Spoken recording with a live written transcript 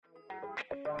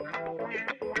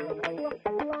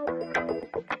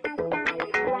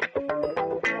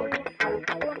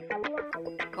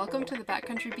Welcome to the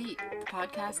Backcountry Beat, the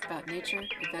podcast about nature,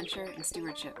 adventure, and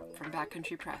stewardship from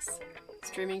Backcountry Press,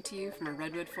 streaming to you from a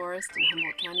redwood forest in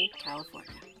Humboldt County,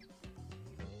 California.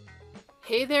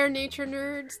 Hey there, nature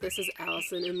nerds! This is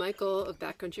Allison and Michael of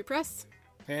Backcountry Press.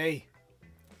 Hey!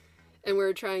 And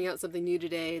we're trying out something new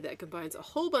today that combines a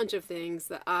whole bunch of things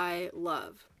that I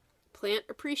love. Plant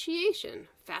appreciation,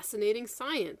 fascinating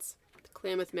science, the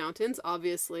Klamath Mountains,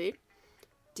 obviously,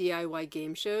 DIY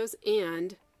game shows,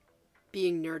 and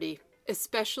being nerdy.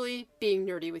 Especially being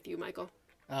nerdy with you, Michael.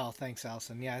 Oh, thanks,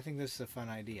 Allison. Yeah, I think this is a fun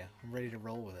idea. I'm ready to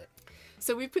roll with it.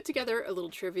 So we've put together a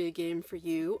little trivia game for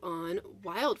you on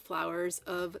wildflowers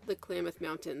of the Klamath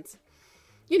Mountains.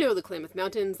 You know the Klamath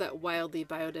Mountains, that wildly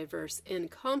biodiverse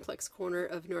and complex corner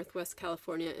of Northwest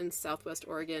California and Southwest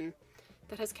Oregon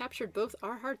that has captured both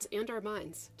our hearts and our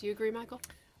minds. Do you agree, Michael?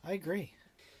 I agree.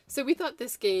 So we thought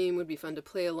this game would be fun to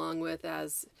play along with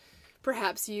as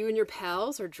perhaps you and your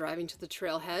pals are driving to the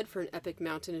trailhead for an epic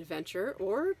mountain adventure,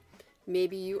 or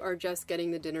maybe you are just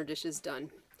getting the dinner dishes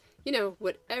done. You know,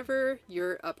 whatever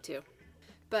you're up to.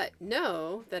 But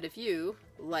know that if you,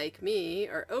 like me,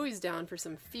 are always down for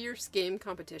some fierce game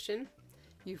competition,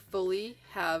 you fully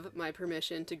have my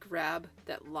permission to grab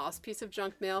that lost piece of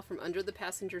junk mail from under the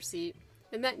passenger seat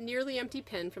and that nearly empty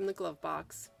pen from the glove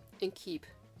box and keep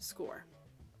score.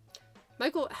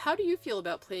 Michael, how do you feel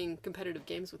about playing competitive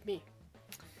games with me?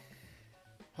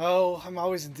 Oh, I'm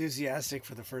always enthusiastic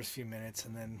for the first few minutes,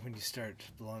 and then when you start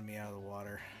blowing me out of the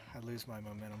water, I lose my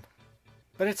momentum.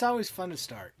 But it's always fun to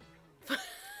start.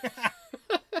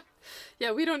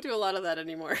 Yeah, we don't do a lot of that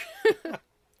anymore.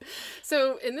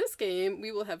 So in this game,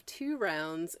 we will have 2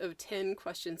 rounds of 10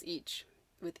 questions each,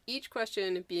 with each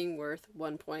question being worth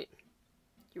 1 point.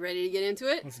 You ready to get into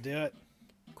it? Let's do it.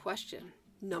 Question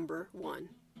number 1.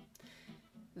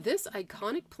 This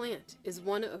iconic plant is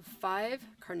one of 5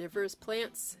 carnivorous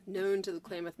plants known to the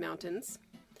Klamath Mountains.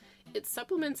 It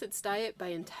supplements its diet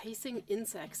by enticing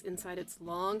insects inside its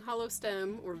long, hollow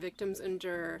stem, where victims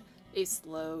endure a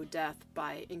slow death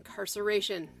by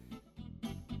incarceration.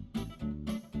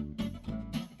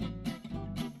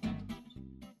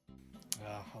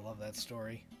 Oh, I love that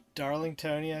story.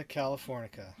 Darlingtonia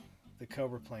californica, the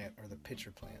cobra plant, or the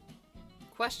pitcher plant.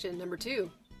 Question number 2.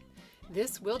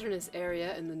 This wilderness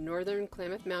area in the northern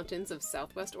Klamath Mountains of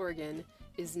southwest Oregon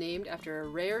is named after a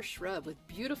rare shrub with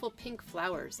beautiful pink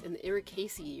flowers in the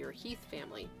Ericaceae or heath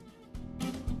family.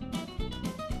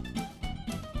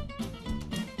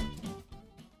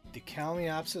 The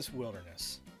Kalmiopsis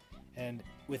wilderness. And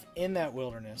within that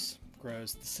wilderness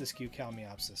grows the Siskiyou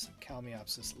Kalmiopsis,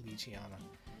 Kalmiopsis leachiana.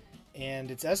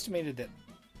 And it's estimated that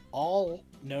all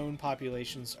known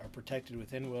populations are protected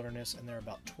within wilderness, and there are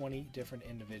about 20 different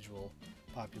individual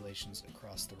populations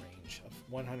across the range of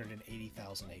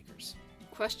 180,000 acres.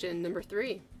 Question number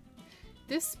 3.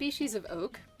 This species of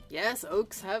oak, yes,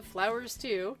 oaks have flowers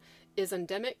too, is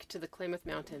endemic to the Klamath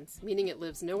Mountains, meaning it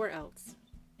lives nowhere else.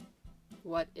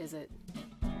 What is it?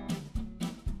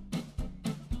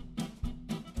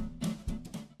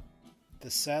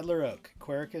 The Sadler oak,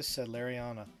 Quercus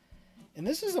sadleriana. And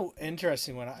this is an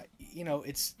interesting one.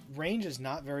 Its range is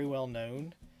not very well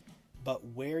known, but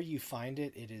where you find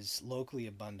it, it is locally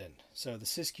abundant. So the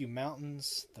Siskiyou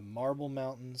Mountains, the Marble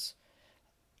Mountains,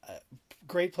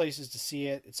 great places to see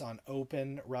it. It's on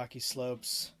open, rocky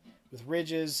slopes with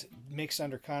ridges mixed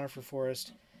under conifer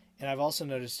forest. And I've also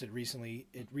noticed it recently,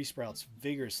 it resprouts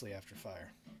vigorously after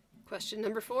fire. Question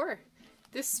number 4.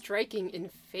 This striking and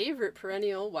favorite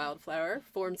perennial wildflower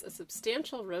forms a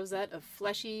substantial rosette of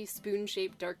fleshy,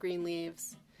 spoon-shaped dark green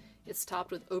leaves. It's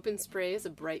topped with open sprays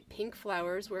of bright pink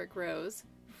flowers where it grows,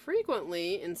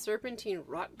 frequently in serpentine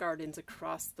rock gardens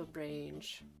across the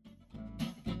range.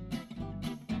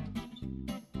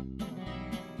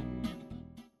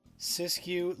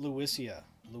 Siskiyou Lewisia,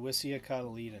 Lewisia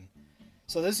cotyledon.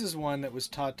 So this is one that was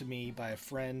taught to me by a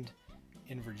friend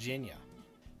in Virginia.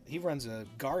 He runs a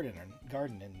garden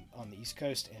on the East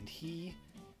Coast, and he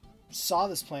saw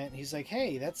this plant, and he's like,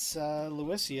 hey, that's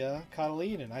Lewisia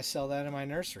cotyledon. I sell that in my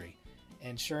nursery.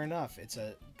 And sure enough, it's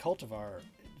a cultivar,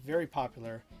 very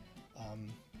popular,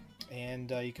 and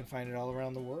you can find it all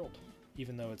around the world,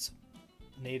 even though it's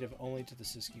native only to the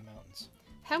Siskiyou Mountains.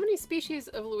 How many species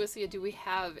of Lewisia do we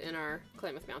have in our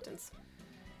Klamath Mountains?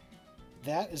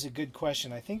 That is a good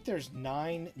question. I think there's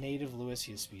 9 native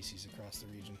Lewisia species across the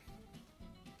region.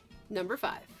 Number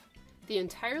 5. The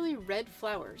entirely red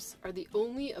flowers are the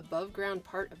only above-ground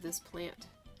part of this plant.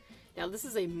 Now, this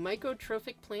is a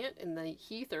mycotrophic plant in the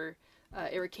heath or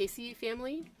Ericaceae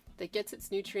family, that gets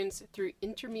its nutrients through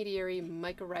intermediary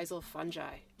mycorrhizal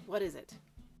fungi? What is it?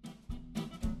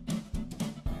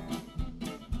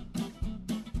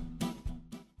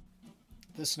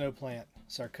 The snow plant,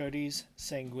 Sarcodes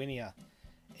sanguinea.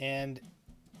 And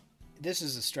this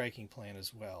is a striking plant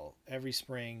as well. Every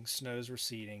spring, snow's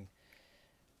receding.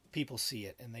 People see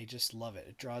it and they just love it.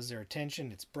 It draws their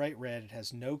attention. It's bright red. It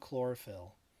has no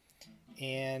chlorophyll.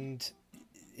 And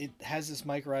it has this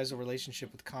mycorrhizal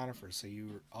relationship with conifers, so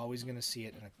you're always going to see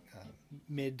it in a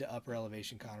mid to upper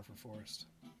elevation conifer forest.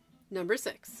 Number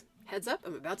 6. Heads up,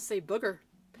 I'm about to say booger.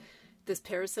 This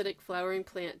parasitic flowering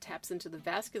plant taps into the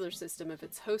vascular system of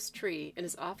its host tree and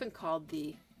is often called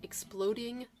the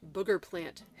exploding booger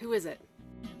plant. Who is it?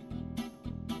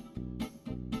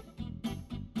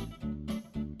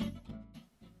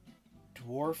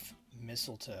 Dwarf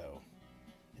mistletoe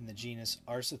in the genus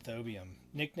Arcithobium,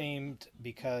 nicknamed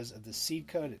because of the seed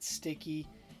coat. It's sticky,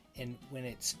 and when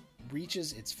it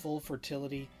reaches its full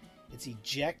fertility, it's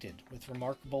ejected with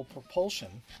remarkable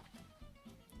propulsion,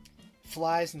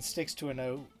 flies and sticks to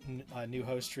a new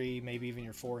host tree, maybe even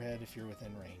your forehead if you're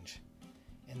within range.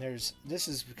 And this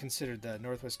is considered the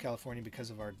Northwest California because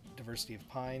of our diversity of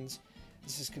pines.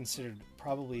 This is considered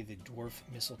probably the dwarf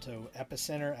mistletoe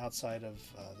epicenter outside of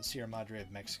the Sierra Madre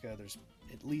of Mexico. There's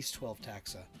at least 12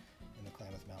 taxa in the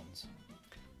Klamath Mountains.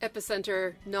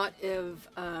 Epicenter, not of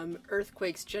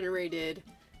earthquakes generated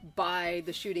by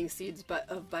the shooting seeds, but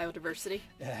of biodiversity.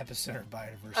 Epicenter of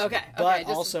biodiversity. Okay. But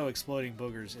also exploding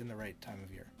boogers in the right time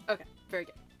of year. Okay, very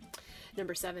good.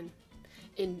 Number 7.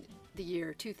 In the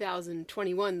year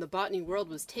 2021, the botany world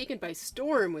was taken by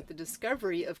storm with the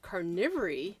discovery of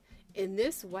carnivory in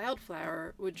this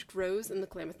wildflower, which grows in the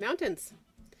Klamath Mountains.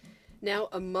 Now,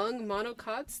 among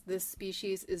monocots, this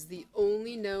species is the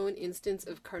only known instance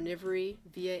of carnivory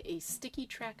via a sticky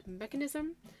track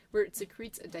mechanism, where it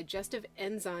secretes a digestive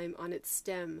enzyme on its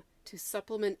stem to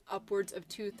supplement upwards of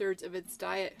 2/3 of its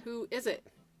diet. Who is it?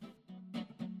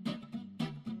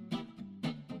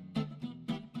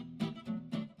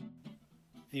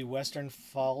 The western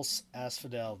false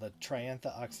asphodel, the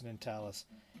Triantha occidentalis.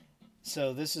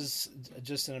 So this is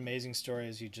just an amazing story,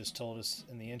 as you just told us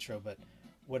in the intro, but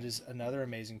what is another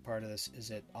amazing part of this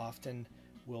is it often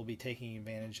will be taking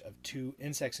advantage of two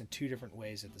insects in two different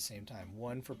ways at the same time.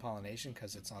 One for pollination,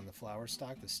 because it's on the flower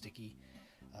stalk, the sticky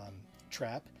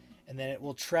trap, and then it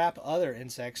will trap other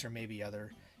insects, or maybe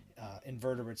other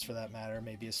invertebrates for that matter,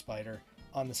 maybe a spider,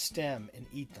 on the stem and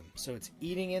eat them. So it's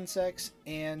eating insects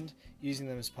and using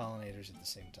them as pollinators at the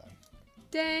same time.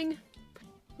 Dang!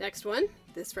 Next one.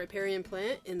 This riparian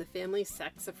plant in the family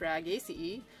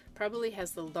Saxifragaceae probably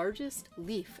has the largest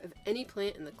leaf of any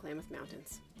plant in the Klamath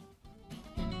Mountains.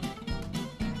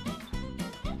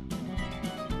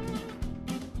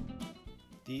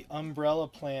 The umbrella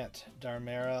plant,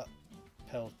 Darmera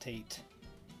peltate,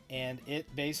 and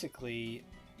it basically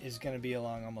is going to be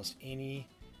along almost any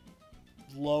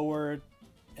lower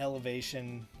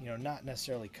elevation, not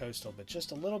necessarily coastal, but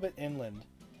just a little bit inland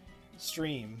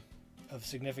stream of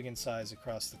significant size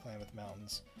across the Klamath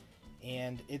Mountains.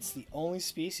 And it's the only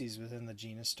species within the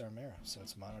genus Darmera, so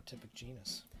it's a monotypic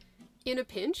genus. In a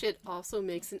pinch, it also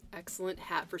makes an excellent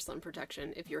hat for sun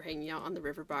protection if you're hanging out on the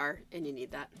river bar and you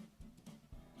need that.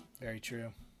 Very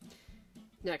true.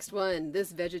 Next one.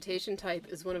 This vegetation type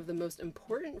is one of the most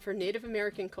important for Native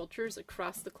American cultures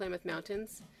across the Klamath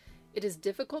Mountains. It is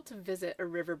difficult to visit a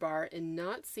river bar and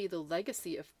not see the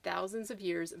legacy of thousands of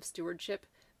years of stewardship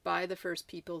by the first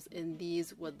peoples in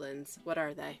these woodlands. What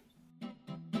are they?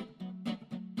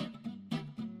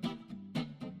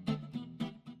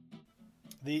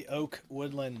 The oak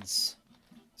woodlands.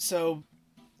 So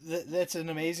that's an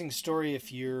amazing story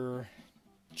if you're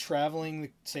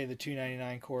traveling, say, the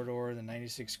 299 corridor, the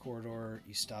 96 corridor.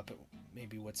 You stop at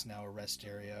maybe what's now a rest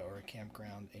area or a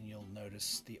campground, and you'll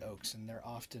notice the oaks. And they're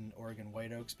often Oregon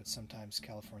white oaks, but sometimes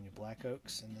California black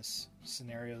oaks in this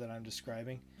scenario that I'm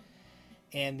describing.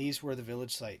 And these were the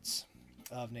village sites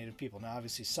of Native people. Now,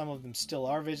 obviously, some of them still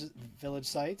are village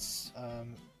sites,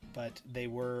 but they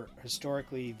were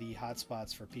historically the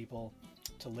hotspots for people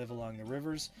to live along the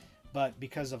rivers. But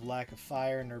because of lack of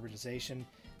fire and urbanization,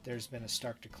 there's been a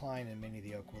stark decline in many of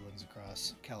the oak woodlands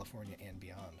across California and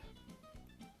beyond.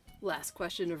 Last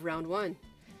question of round 1.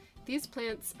 These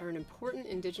plants are an important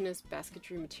indigenous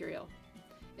basketry material,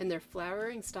 and their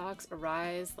flowering stalks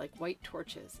arise like white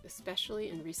torches, especially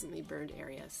in recently burned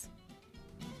areas.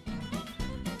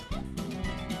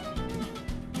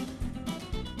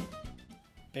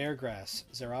 Beargrass,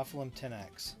 Xerophyllum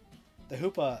tenax. The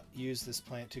Hoopa use this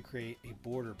plant to create a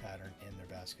border pattern in their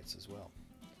baskets as well.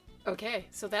 Okay,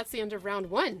 so that's the end of round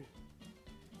 1.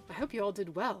 I hope you all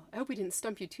did well. I hope we didn't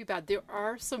stump you too bad. There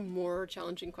are some more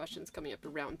challenging questions coming up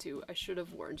in round 2. I should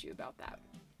have warned you about that.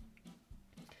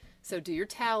 So do your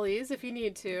tallies if you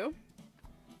need to.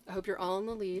 I hope you're all in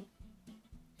the lead.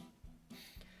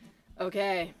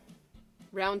 Okay,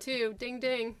 round 2, ding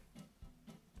ding.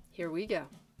 Here we go.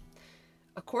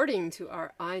 According to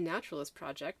our iNaturalist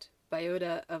project,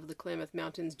 Biota of the Klamath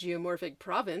Mountains Geomorphic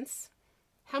Province,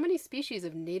 how many species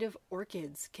of native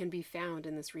orchids can be found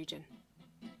in this region?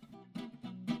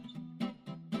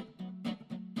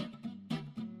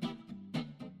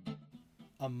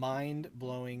 A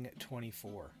mind-blowing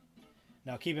 24.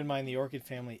 Now keep in mind the orchid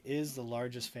family is the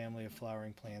largest family of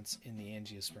flowering plants in the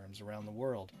angiosperms around the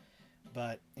world,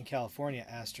 but in California,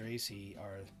 Asteraceae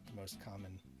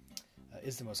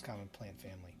is the most common plant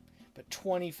family. But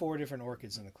 24 different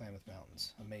orchids in the Klamath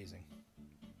Mountains. Amazing.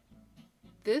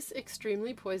 This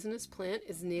extremely poisonous plant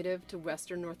is native to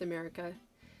western North America.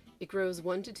 It grows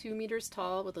 1 to 2 meters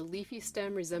tall with a leafy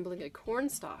stem resembling a corn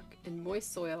stalk in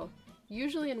moist soil,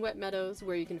 usually in wet meadows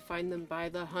where you can find them by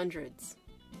the hundreds.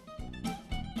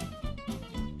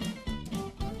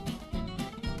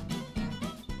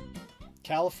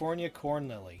 California corn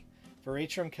lily,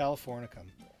 Veratrum californicum.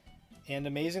 And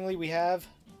amazingly, we have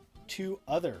 2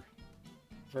 other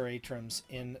veratrums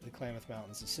in the Klamath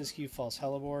Mountains, the Siskiyou false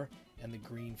hellebore and the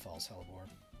green false hellebore.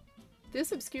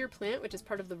 This obscure plant, which is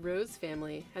part of the rose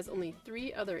family, has only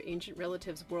 3 other ancient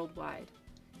relatives worldwide.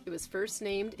 It was first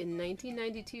named in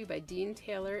 1992 by Dean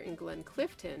Taylor and Glenn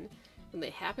Clifton when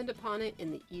they happened upon it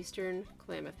in the eastern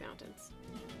Klamath Mountains.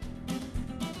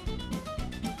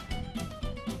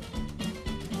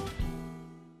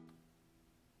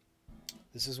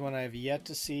 This is one I have yet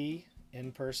to see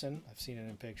in person. I've seen it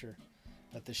in picture.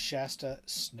 But the Shasta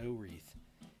snow wreath.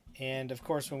 And of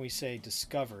course, when we say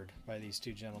discovered by these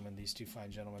 2 gentlemen, these 2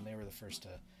 fine gentlemen, they were the first to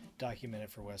document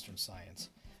it for Western science.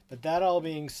 But that all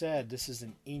being said, this is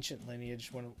an ancient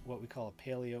lineage, what we call a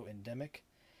paleo-endemic.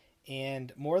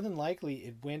 And more than likely,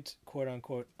 it went,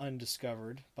 quote-unquote,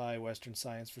 undiscovered by Western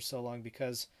science for so long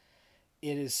because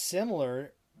it is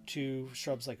similar to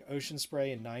shrubs like ocean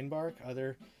spray and ninebark,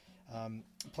 other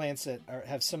plants that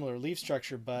have similar leaf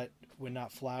structure, but when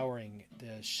not flowering,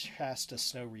 the Shasta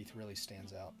snow wreath really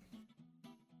stands out.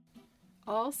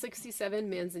 All 67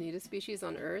 manzanita species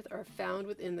on Earth are found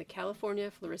within the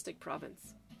California floristic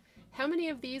province. How many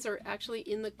of these are actually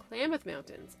in the Klamath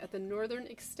Mountains at the northern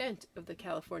extent of the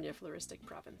California floristic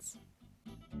province?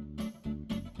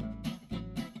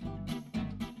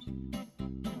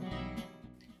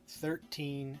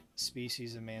 "13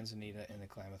 species of manzanita in the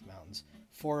Klamath Mountains,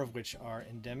 4 of which are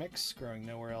endemics, growing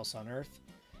nowhere else on Earth.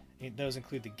 Those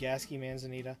include the Gasky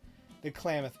manzanita, the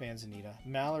Klamath manzanita,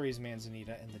 Mallory's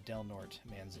manzanita, and the Del Norte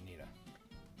manzanita."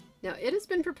 Now, it has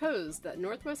been proposed that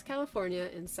Northwest California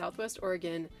and Southwest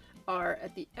Oregon are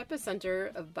at the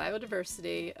epicenter of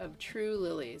biodiversity of true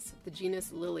lilies, the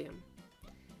genus Lilium.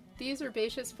 These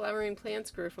herbaceous flowering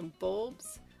plants grow from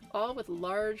bulbs, all with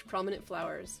large, prominent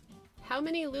flowers. How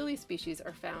many lily species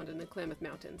are found in the Klamath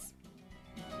Mountains?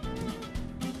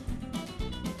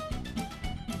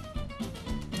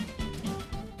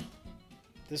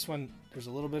 This one, there's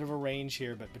a little bit of a range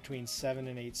here, but between 7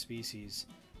 and 8 species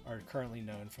are currently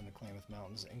known from the Klamath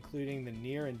Mountains, including the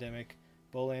near-endemic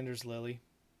Bolander's lily,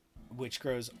 which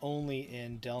grows only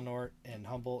in Del Norte and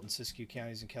Humboldt and Siskiyou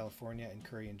counties in California and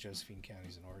Curry and Josephine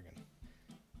counties in Oregon.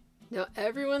 Now,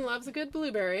 everyone loves a good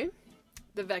blueberry.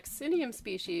 The Vaccinium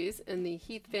species in the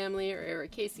heath family or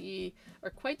Ericaceae are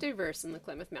quite diverse in the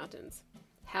Klamath Mountains.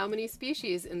 How many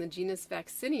species in the genus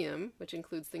Vaccinium, which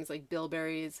includes things like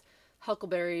bilberries,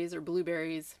 huckleberries, or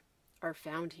blueberries, are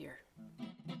found here?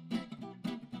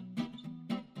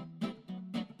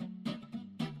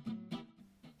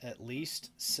 At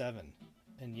least 7.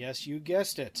 And yes, you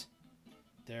guessed it.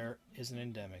 There is an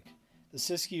endemic. The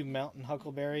Siskiyou mountain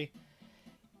huckleberry,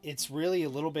 it's really a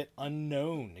little bit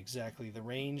unknown exactly the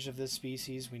range of this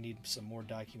species. We need some more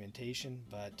documentation,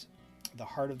 but the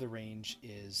heart of the range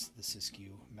is the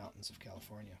Siskiyou Mountains of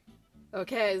California.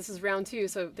 Okay, this is round 2,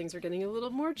 so things are getting a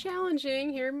little more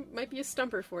challenging. Here might be a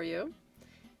stumper for you.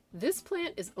 This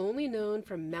plant is only known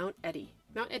from Mount Eddy.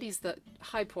 Mount Eddy's the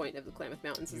high point of the Klamath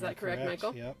Mountains. Is that correct,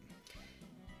 Michael? Yep.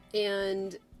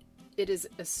 And it is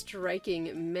a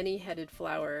striking many-headed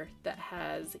flower that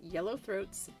has yellow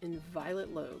throats and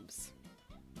violet lobes.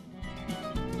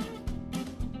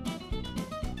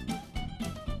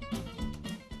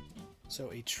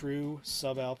 So a true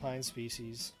subalpine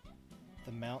species,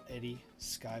 the Mount Eddy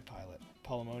sky pilot,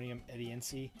 Polemonium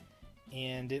eddiense,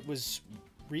 and it was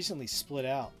recently split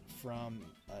out from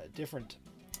different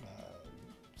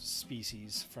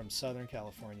species from Southern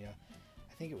California.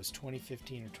 I think it was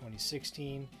 2015 or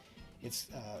 2016. It's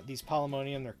these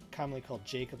Polemonium, they're commonly called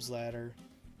Jacob's Ladder,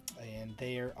 and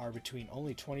they are between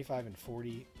only 25 and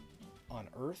 40 on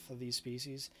Earth of these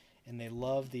species, and they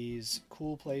love these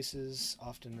cool places,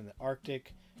 often in the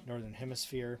Arctic, Northern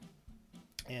Hemisphere,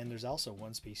 and there's also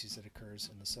one species that occurs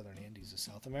in the southern Andes of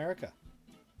South America.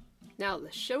 Now,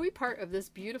 the showy part of this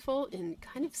beautiful and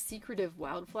kind of secretive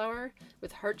wildflower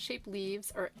with heart-shaped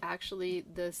leaves are actually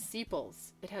the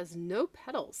sepals. It has no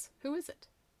petals. Who is it?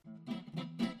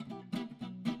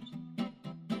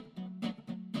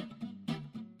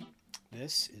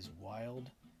 This is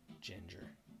wild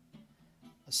ginger,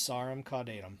 Asarum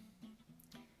caudatum.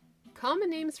 Common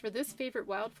names for this favorite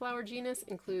wildflower genus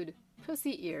include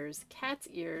pussy ears, cat's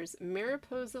ears,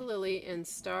 mariposa lily, and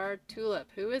star tulip.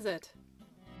 Who is it?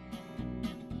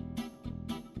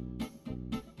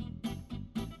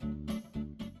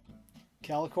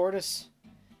 Calochortus.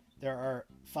 There are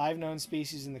 5 known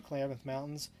species in the Klamath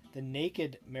Mountains. The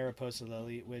naked mariposa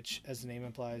lily, which, as the name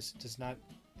implies, does not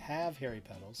have hairy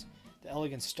petals. The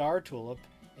elegant star tulip,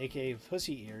 aka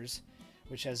pussy ears,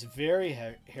 which has very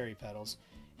hairy petals.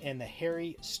 And the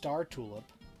hairy star tulip,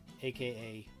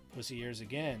 aka pussy ears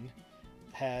again,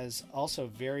 has also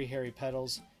very hairy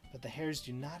petals, but the hairs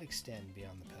do not extend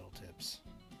beyond the petal tips.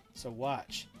 So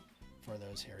watch for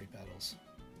those hairy petals.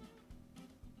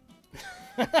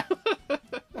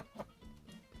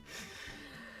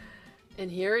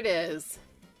 And here it is,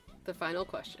 the final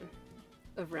question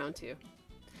of round 2.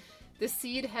 The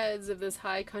seed heads of this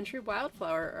high country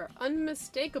wildflower are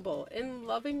unmistakable and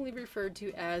lovingly referred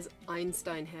to as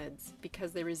Einstein heads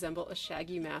because they resemble a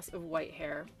shaggy mass of white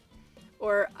hair.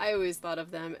 Or I always thought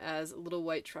of them as little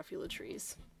white truffula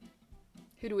trees.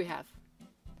 Who do we have?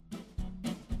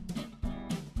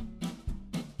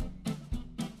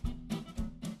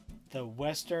 The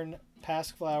western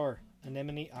pasqueflower,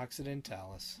 Anemone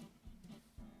occidentalis.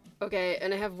 Okay,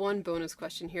 and I have one bonus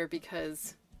question here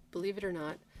because, believe it or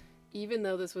not, even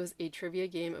though this was a trivia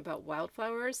game about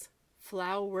wildflowers,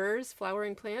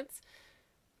 flowering plants,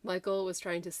 Michael was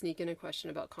trying to sneak in a question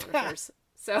about conifers.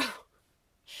 So...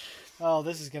 Oh,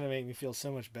 this is going to make me feel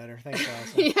so much better. Thanks,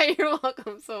 Allison. Yeah, you're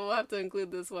welcome. So we'll have to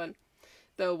include this one.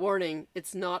 Though, warning,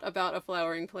 it's not about a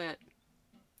flowering plant.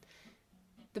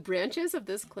 The branches of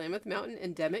this Klamath Mountain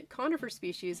endemic conifer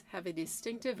species have a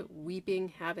distinctive weeping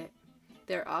habit.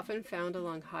 They're often found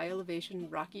along high elevation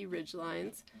rocky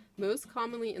ridgelines, most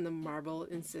commonly in the Marble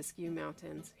and Siskiyou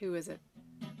Mountains. Who is it?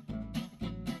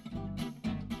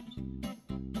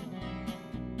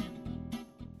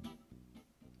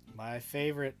 My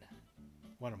favorite,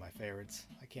 one of my favorites.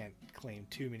 I can't claim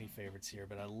too many favorites here,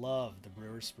 but I love the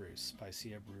brewer spruce,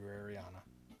 Picea breweriana.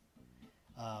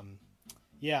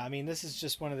 Yeah, I mean, this is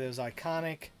just one of those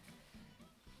iconic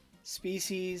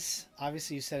species.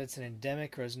 Obviously, you said it's an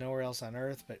endemic, grows nowhere else on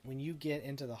Earth, but when you get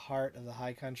into the heart of the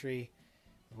high country,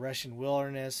 Russian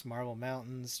wilderness, Marble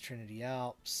Mountains, Trinity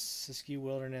Alps, Siskiyou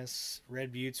Wilderness,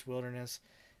 Red Buttes Wilderness,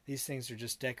 these things are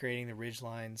just decorating the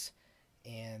ridgelines,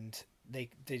 and they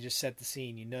just set the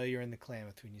scene. You know you're in the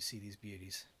Klamath when you see these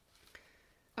beauties.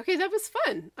 Okay, that was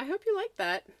fun. I hope you liked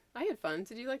that. I had fun.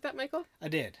 Did you like that, Michael? I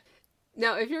did.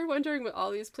 Now, if you're wondering what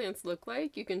all these plants look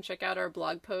like, you can check out our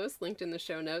blog post linked in the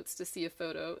show notes to see a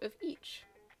photo of each.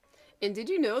 And did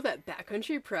you know that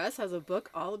Backcountry Press has a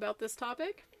book all about this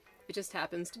topic? It just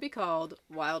happens to be called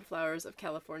Wildflowers of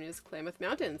California's Klamath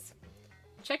Mountains.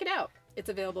 Check it out. It's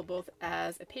available both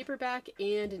as a paperback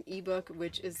and an ebook,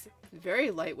 which is very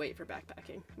lightweight for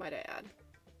backpacking, might I add.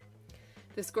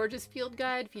 This gorgeous field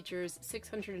guide features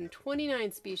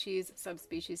 629 species,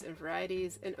 subspecies, and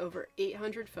varieties, and over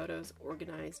 800 photos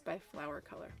organized by flower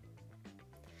color.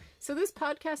 So this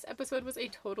podcast episode was a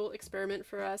total experiment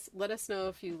for us. Let us know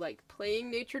if you like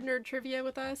playing Nature Nerd Trivia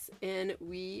with us, and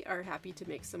we are happy to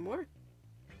make some more.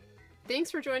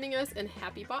 Thanks for joining us, and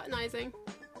happy botanizing!